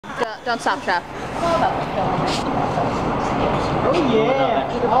Don't stop, Chef. Oh yeah.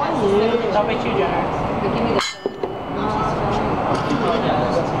 Oh yeah. Don't be too generous. But give me the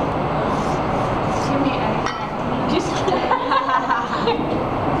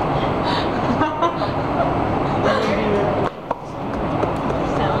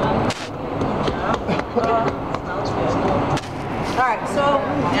Alright, so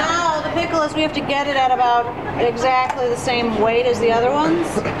now the pickle is we have to get it at about exactly the same weight as the other ones.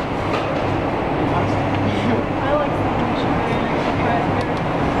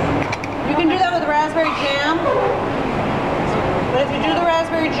 You can do that with raspberry jam. But if you do the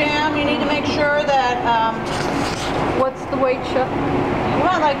raspberry jam, you need to make sure that what's the weight, Chef? you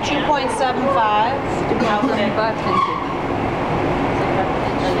want like 2.75. 2.75, thank you.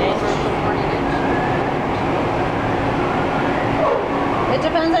 It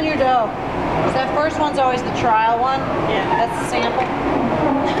depends on your dough. So that first one's always the trial one. Yeah. That's the sample.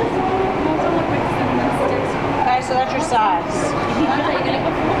 Okay, so that's your size.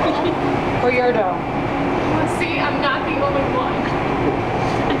 For your dough. See, I'm not the only one.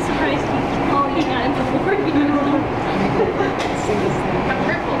 I'm surprised he's calling me on before you. I'm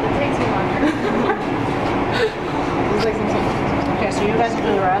crippled. It takes me longer. Okay, so you guys will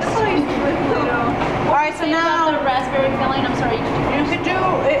do the rest. Alright, so now the raspberry filling. I'm sorry. you could do,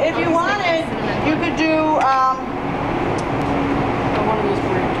 if you wanted, you could do One of those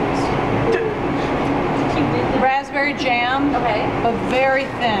branches. raspberry jam, Okay. but very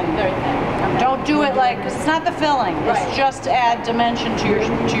thin. Very thin. Okay. Don't do it like, because it's not the filling. Right. It's just to add dimension to your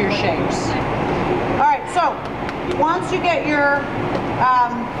shapes. Alright, so once you get your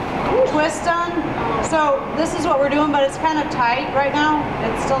twist done, so this is what we're doing, but it's kind of tight right now.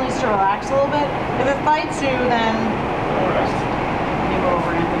 It still needs to relax a little bit. If it fights you, then you go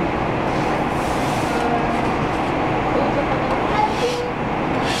over Anthony.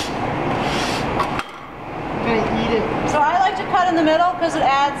 I'm gonna eat it. So I like to cut in the middle because it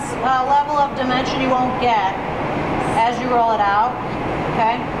adds a level of dimension you won't get as you roll it out.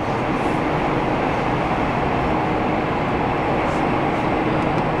 Okay?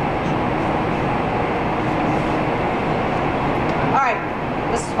 Alright,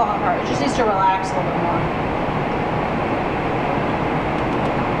 this is falling apart. It just needs to relax a little bit more.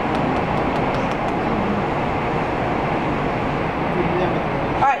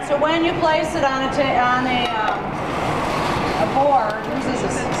 Alright, so when you place it on a board, whose is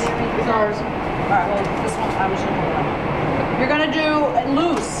this? It's ours. Alright, well, this one, I was just hold it up. You're going to do it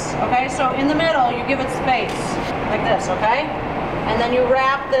loose, okay? So in the middle, you give it space, like this, okay? And then you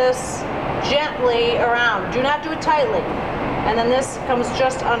wrap this gently around. Do not do it tightly. And then this comes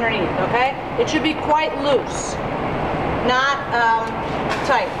just underneath, okay? It should be quite loose, not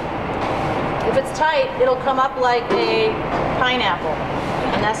tight. If it's tight, it'll come up like a pineapple,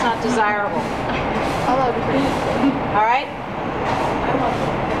 and that's not desirable. All right?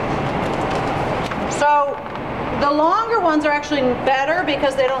 So the longer ones are actually better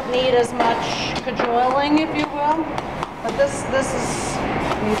because they don't need as much cajoling, if you will. But this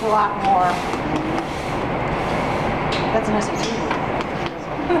needs a lot more. That's an SAT.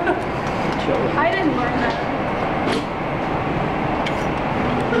 I didn't learn that.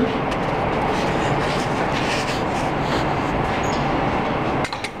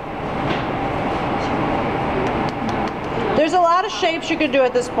 There's a lot of shapes you could do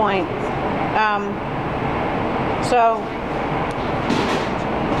at this point. So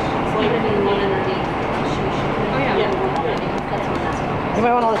you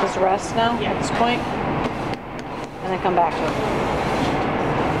might want to let this rest now at this point, and then come back to it.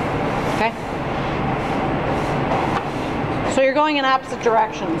 Okay? So you're going in opposite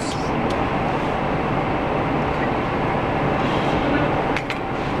directions.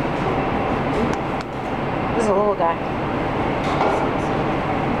 This is a little guy.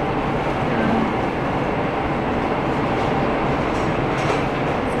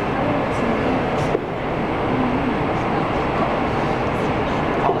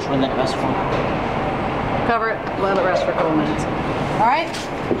 When that rest for. Cover it, let it rest for a couple minutes. All right?